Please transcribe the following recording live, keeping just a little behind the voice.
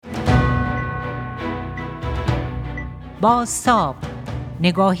بازتاب،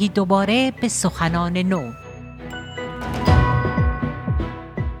 نگاهی دوباره به سخنان نو.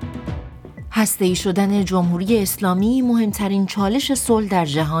 هسته‌ای شدن جمهوری اسلامی مهمترین چالش صلح در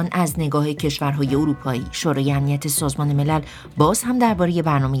جهان از نگاه کشورهای اروپایی. شورای امنیت سازمان ملل باز هم درباره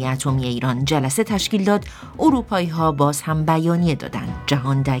برنامه اتمی ایران جلسه تشکیل داد. اروپایی‌ها باز هم بیانیه دادند.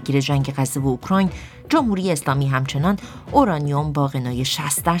 جهان درگیر جنگ غزه و اوکراین. جمهوری اسلامی همچنان اورانیوم با غنای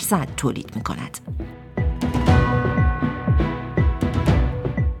 60% تولید می‌کند.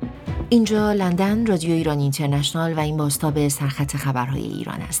 اینجا لندن، رادیو ایران اینترنشنال و این بازتاب سرخط خبرهای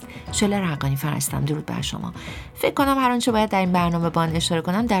ایران است. شلر حقانی فرستم، درود بر شما. فکر کنم هر آنچه باید در این برنامه با آن اشاره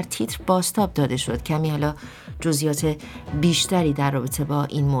کنم در تیتر بازتاب داده شد. کمی حالا جزئیات بیشتری در رابطه با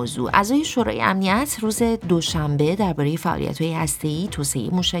این موضوع. اعضای شورای امنیت روز دوشنبه درباره فعالیت‌های هسته‌ای، توسعه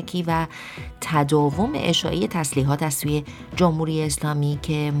موشکی و تداوم اشاعه تسلیحات از سوی جمهوری اسلامی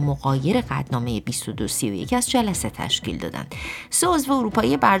که مغایر قطعنامه 2231 از جلسه تشکیل دادند. سه عضو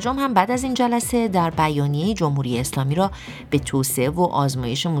اروپایی برجام هم بعد از این جلسه در بیانیه جمهوری اسلامی را به توسعه و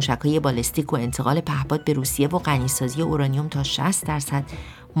آزمایش موشک‌های بالستیک و انتقال پهپاد به روسیه و غنیسازی اورانیوم تا 60%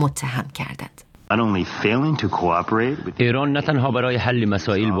 متهم کردند. ایران نه تنها برای حل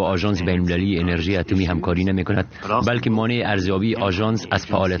مسائل با آژانس بین‌المللی انرژی اتمی همکاری نمی‌کند، بلکه مانع ارزیابی آژانس از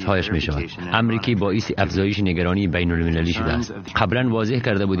فعالیت‌هایش می‌شود. امریکا باعث افزایش نگرانی بین‌المللی شده است. قبلا واضح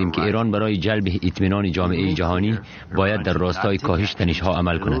کرده بودیم که ایران برای جلب اطمینان جامعه جهانی باید در راستای کاهش تنش‌ها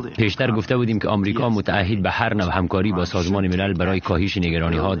عمل کند. پیشتر گفته بودیم که آمریکا متعهد به هر نوع همکاری با سازمان ملل برای کاهش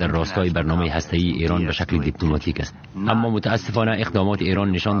نگرانی‌ها در راستای برنامه هسته‌ای ایران به شکل دیپلماتیک است. اما متأسفانه اقدامات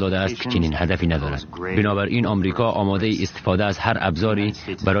ایران نشان داده است که چنین هدفی ندارد. بنابراین آمریکا آماده استفاده از هر ابزاری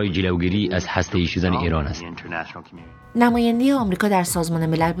برای جلوگیری از هسته‌ای شدن ایران است. نماینده آمریکا در سازمان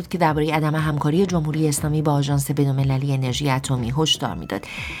ملل بود که درباره عدم همکاری جمهوری اسلامی با آژانس بین‌المللی انرژی اتمی هشدار میداد.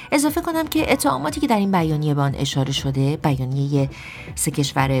 اضافه کنم که اتهاماتی که در این بیانیه به آن اشاره شده، بیانیه سه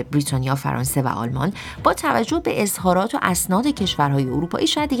کشور بریتانیا، فرانسه و آلمان، با توجه به اظهارات و اسناد کشورهای اروپایی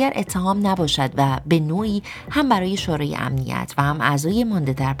شاید دیگر اتهام نباشد و به نوعی هم برای شورای امنیت و هم اعضای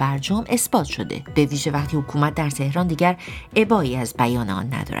مانده در برجام اثبات شده، به ویژه وقتی حکومت در تهران دیگر ابایی از بیان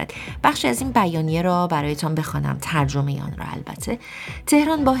آن ندارد. بخشی از این بیانیه را برایتان بخوانم، ترجمه آن را البته.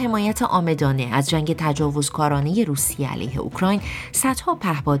 تهران با حمایت عامدانه از جنگ تجاوزکارانه روسیه علیه اوکراین صدها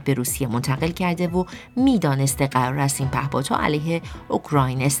پهپاد به روسیه منتقل کرده و میدانسته قرار است این پهپادها علیه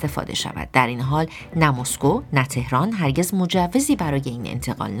اوکراین استفاده شود. در این حال نه مسکو نه تهران هرگز مجوزی برای این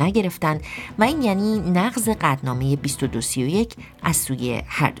انتقال نگرفتند و این یعنی نقض قطعنامه 2231 از سوی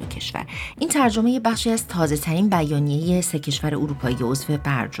هر دو کشور. این ترجمه بخشی از تازه‌ترین بیانیه سه کشور اروپایی عضو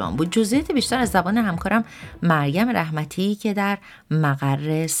برجام بود. جزئیات بیشتر از زبان همکارم مریم رحمتی که در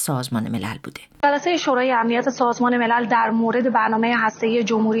مقر سازمان ملل بوده. جلسه شورای امنیت سازمان ملل در مورد برنامه هسته‌ای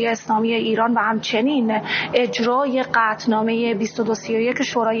جمهوری اسلامی ایران و همچنین اجرای قطعنامه 2231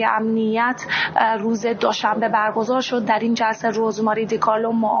 شورای امنیت روز دوشنبه برگزار شد. در این جلسه روزماری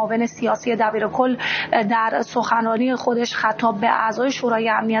دیکارلو، معاون سیاسی دبیرکل، در سخنرانی خودش خطاب به اعضای شورای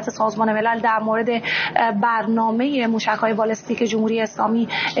امنیت سازمان ملل در مورد برنامه موشک‌های بالستیک جمهوری اسلامی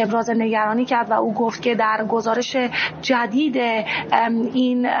ابراز نگرانی کرد و او گفت که در گزارش جدید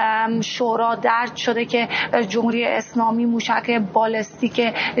این شورا درج شده که جمهوری اسلامی موشک بالستیک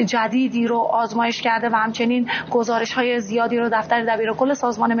جدیدی رو آزمایش کرده و همچنین گزارش‌های زیادی رو دفتر دبیرکل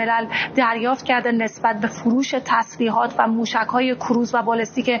سازمان ملل دریافت کرده نسبت به فروش تسلیحات و موشک‌های کروز و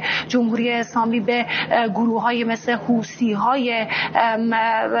بالستیک جمهوری اسلامی به گروه‌های مثل حوثی‌های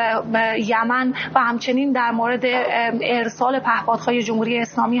یمن و همچنین در مورد ارسال پهپادهای جمهوری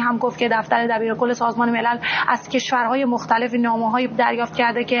اسلامی هم گفت که دفتر دبیرکل سازمان ملل از کشورهای مختلف نامه‌های دریافت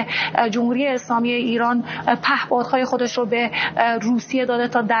کرده که جمهوری اسلامی ایران پهپادهای خودش رو به روسیه داده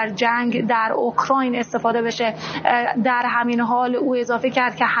تا در جنگ در اوکراین استفاده بشه. در همین حال او اضافه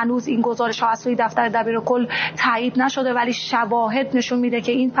کرد که هنوز این گزارش‌ها از سوی دفتر دبیرکل تایید نشده، ولی شواهد نشون میده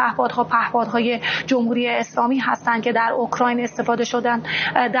که این پهپادهای جمهوری اسلامی هستند که در اوکراین استفاده شدن.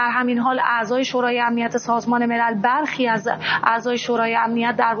 در همین حال اعضای شورای امنیت سازمان ملل، برخی از اعضای شورای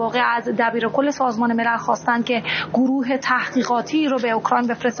امنیت در واقع از دبیرکل سازمان ملل خواستند که گروه تحقیقاتی رو به اوکراین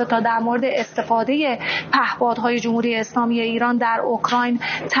بفرسته تا در مورد استفاده پهپادهای جمهوری اسلامی ایران در اوکراین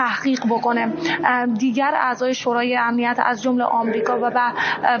تحقیق بکنه. دیگر اعضای شورای امنیت از جمله آمریکا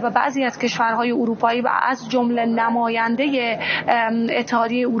و بعضی از کشورهای اروپایی و از جمله نماینده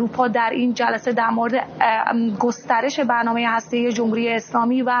اتحادیه اروپا در این جلسه در مورد گسترش برنامه هسته‌ای جمهوری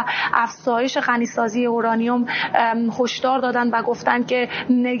اسلامی و افزایش غنیسازی اورانیوم هشدار دادن و گفتن که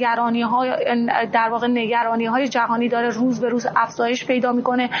نگرانی‌های جهانی داره روز به روز افزایش پیدا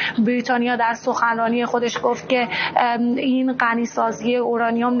میکنه. بریتانیا در سخنرانی خودش گفت که این غنیسازی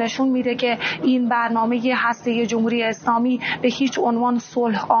اورانیوم نشون میده که این برنامه هسته جمهوری اسلامی به هیچ عنوان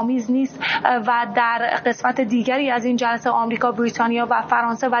صلح آمیز نیست و در قسمت دیگری از این جلسه آمریکا، بریتانیا و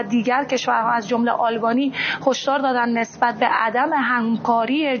فرانسه و دیگر کشورها از جمله آلبانی هشدار دادن نسبت به عدم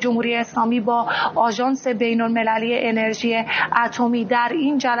همکاری جمهوری اسلامی با آژانس بین‌المللی انرژی اتمی. در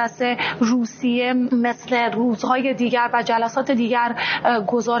این جلسه روسیه مثل روزهای دیگر و جلسات دیگر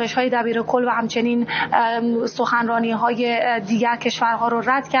گزارش‌های دبیرکل و همچنین سخنرانی‌های دیگر کشورها رو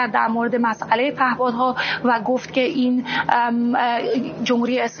رد کرد در مورد مسئله پهپادها و گفت که این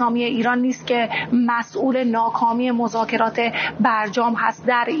جمهوری اسلامی ایران نیست که مسئول ناکامی مذاکرات برجام هست.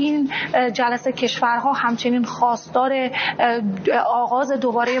 در این جلسه کشورها همچنین خواستار آغاز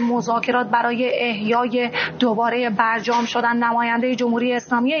دوباره مذاکرات برای احیای دوباره برجام شدن. نماینده جمهوری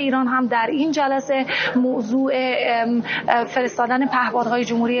اسلامی ایران هم در این جلسه موضوع فرستادن پهپادهای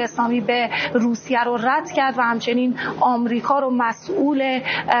جمهوری اسلامی به روسیه رو رد کرد و همچنین آمریکا رو مسئول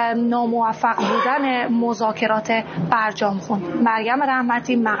ناموفق بودن مذاکرات برجام خوند. مریم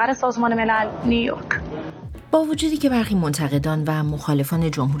رحمتی، مقر سازمان ملل، نیویورک. با وجودی که برخی منتقدان و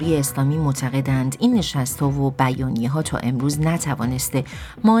مخالفان جمهوری اسلامی معتقدند این نشست‌ها و بیانیه‌ها تا امروز نتوانسته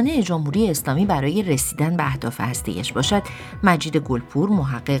مانع جمهوری اسلامی برای رسیدن به اهداف هسته‌ایش باشد، مجید گلپور،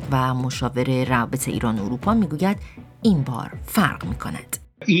 محقق و مشاور روابط ایران اروپا میگوید این بار فرق می‌کند.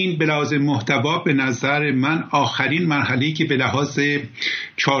 این به لحاظ محتوا به نظر من آخرین مرحله‌ای که به لحاظ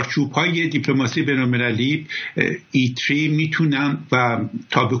چارچوب‌های دیپلماسی بین‌المللی ایتری میتونن و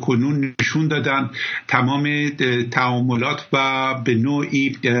تا به کنون نشون دادن تمام تعاملات و به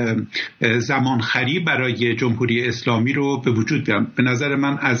نوعی زمانخری برای جمهوری اسلامی رو به وجود بیارن. به نظر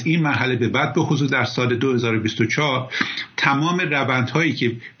من از این مرحله به بعد به خصوص در سال 2024 تمام روندهایی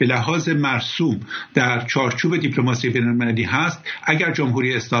که به لحاظ مرسوم در چارچوب دیپلماسی بین‌المللی هست، اگر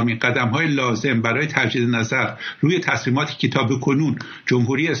جمهوری اسلامی قدم‌های لازم برای تجدید نظر روی تصمیماتی که تا به کنون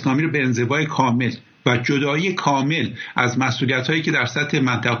جمهوری اسلامی رو به انزوای کامل و جدایی کامل از مسئولیت‌هایی که در سطح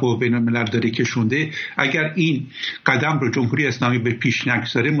منطقه و بین‌الملل داره کشونده، اگر این قدم رو جمهوری اسلامی به پیش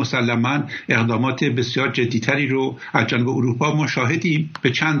نگذاره، مسلماً اقدامات بسیار جدی‌تری رو از جانب اروپا مشاهدیم.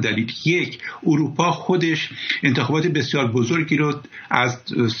 به چند دلیل. یک، اروپا خودش انتخابات بسیار بزرگی رو از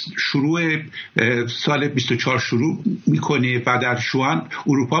شروع سال 24 شروع میکنه و در شوان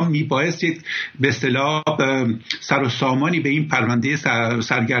اروپا میبایست به اصطلاح سر و سامانی به این پرونده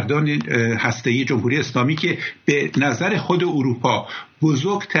سرگردان هسته‌ای جمهوری اسلامی که به نظر خود اروپا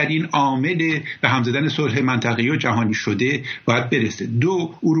بزرگترین عامل به هم زدن صلح منطقه‌ای و جهانی شده باید برسه.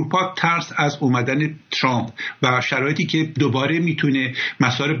 دو، اروپا ترس از اومدن ترامپ و شرایطی که دوباره میتونه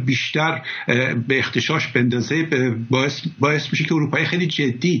مسائل بیشتر به اختشاش بندازه باعث میشه که اروپای خیلی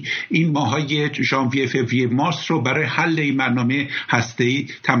جدی این ماهای ژانویه، فوریه، مارس رو برای حل این برنامه هسته‌ای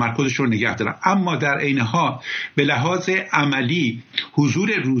تمرکزش رو نگه دارن. اما در عین حال به لحاظ عملی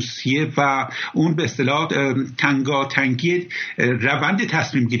حضور روسیه و اون به اصطلاح تنگاتنگی روند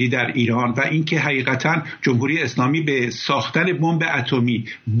تصمیم گیری در ایران و اینکه حقیقتا جمهوری اسلامی به ساختن بمب اتمی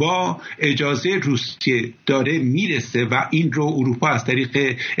با اجازه روسیه داره میرسه و این رو اروپا از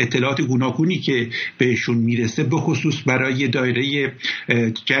طریق اطلاعات گوناگونی که بهشون میرسه، به خصوص برای دایره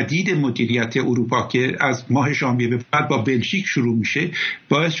جدید مدیریت اروپا که از ماه ژانویه به بعد با بلژیک شروع میشه،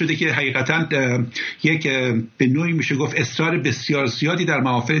 باعث شده که حقیقتا یک به نوعی میشه گفت اصرار بسیار زیادی در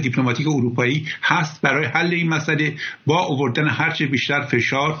محافل دیپلماتیک اروپایی هست برای حل این مسئله با آوردن هرچه بیشتر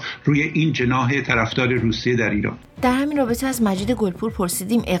فشار روی این جناح طرفدار روسیه در ایران. در همین رابطه از مجید گلپور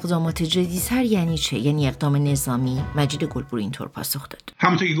پرسیدیم اقدامات جدی‌تر یعنی چه؟ یعنی اقدام نظامی؟ مجید گلپور اینطور پاسخ داد: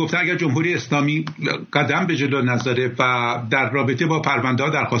 همونطور که گفتم، اگر جمهوری اسلامی قدم به جلو نذاره و در رابطه با پرونده‌ها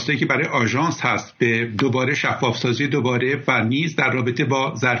درخواستایی که برای آژانس هست به دوباره شفاف‌سازی دوباره و نیز در رابطه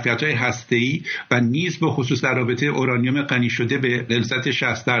با ظرفیت‌های هسته‌ای و نیز به خصوص در رابطه اورانیوم غنی شده به نسبت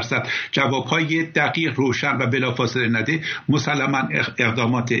 60% جواب‌های دقیق، روشن و بلافاصله نده، مسلماً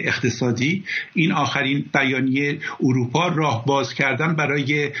اقدامات اقتصادی، این آخرین بیانیه اروپا راه باز کردن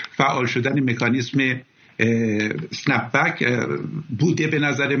برای فعال شدن مکانیزم سنپ بک بوده به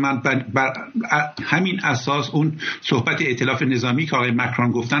نظر من. بر همین اساس اون صحبت ائتلاف نظامی که آقای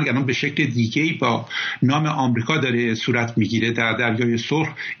مکرون گفتن الان به شکل دیگه‌ای با نام آمریکا داره صورت میگیره در دریای سرخ،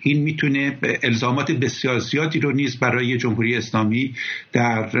 این میتونه الزامات بسیار زیادی رو نیز برای جمهوری اسلامی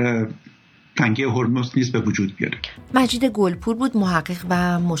در تنگه هرمز نیز به وجود بیاره. مجید گلپور بود، محقق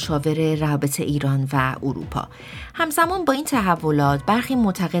و مشاور روابط ایران و اروپا. همزمان با این تحولات برخی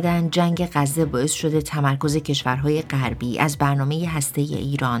معتقدند جنگ غزه باعث شده تمرکز کشورهای غربی از برنامه هسته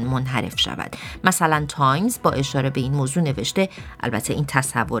ایران منحرف شود. مثلا تایمز با اشاره به این موضوع نوشته، البته این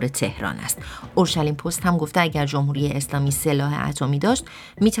تصور تهران است. اورشلیم پست هم گفته اگر جمهوری اسلامی سلاح اتمی داشت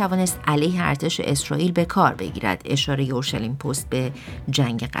میتوانست علیه ارتش اسرائیل به کار بگیرد. اشاره اورشلیم پست به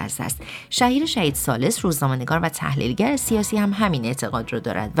جنگ غزه است. شهیر شهید ثالث، روزنامه‌نگار و تحلیلگر سیاسی هم همین اعتقاد را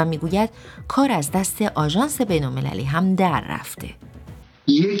دارد و میگوید کار از دست آژانس بین‌المللی هم در رفته.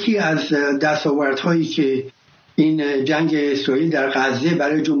 یکی از دستاوردهایی که این جنگ اسرائیل در غزه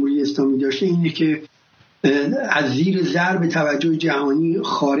برای جمهوری اسلامی داشته اینه که از زیر ضرب توجه جهانی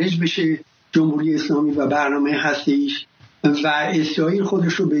خارج بشه جمهوری اسلامی و برنامه هسته‌ایش و اسرائیل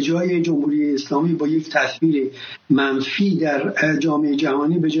خودش رو به جای جمهوری اسلامی با یک تصویر منفی در جامعه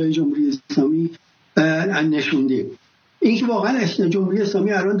جهانی به جای جمهوری اسلامی نشونده. این که واقعا جمهوری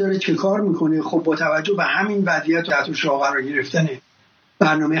اسلامی الان داره چه کار میکنه؟ خب با توجه به همین وضعیت و تحت شعار قرار گرفتن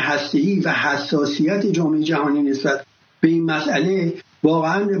برنامه هسته‌ای و حساسیت جامعه جهانی نسبت به این مسئله،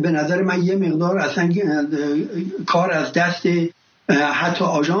 واقعا به نظر من یه مقدار اصلا کار از دست حتی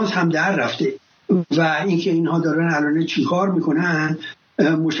آژانس هم در رفته و اینکه اینها دارن الان چی کار میکنن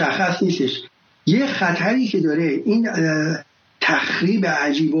مشخص نیستش. یه خطری که داره این تخریب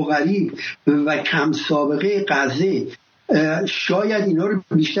عجیب و غریب و کم سابقه غزه شاید اینا رو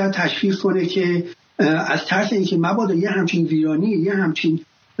بیشتر تشویق کنه که از ترس اینکه مبادا یه همچین ویرانی، یه همچین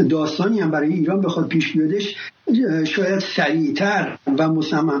داستانی هم برای ایران بخواد پیش بیادش، شاید سریعتر و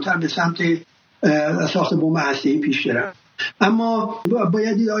مصممتر به سمت ساخت بمب هسته‌ای پیش بره. اما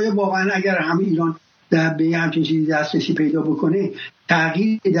باید دید آیا واقعا اگر هم ایران به همچین چیزی دسترسی پیدا بکنه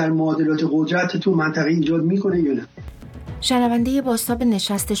تغییر در معادلات قدرت تو منطقه ایجاد میکنه یا نه. شنونده بازتاب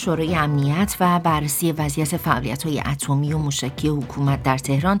نشست شورای امنیت و بررسی وضعیت فعالیت‌های اتمی و موشکی حکومت در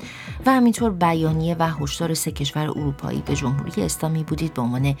تهران و همینطور بیانیه و هشدار 3 کشور اروپایی به جمهوری اسلامی بودید به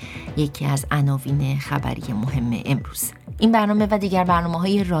عنوان یکی از عناوین خبری مهم امروز. این برنامه و دیگر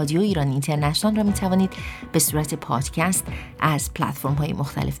برنامه‌های رادیو ایران اینترنشنال را می‌توانید به صورت پادکست از پلتفرم‌های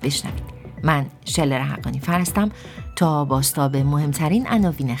مختلف بشنوید. من شلر حقانی فرستم تا بازتاب مهمترین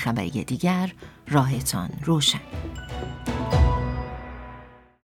عناوین خبری دیگر، راهتان روشن.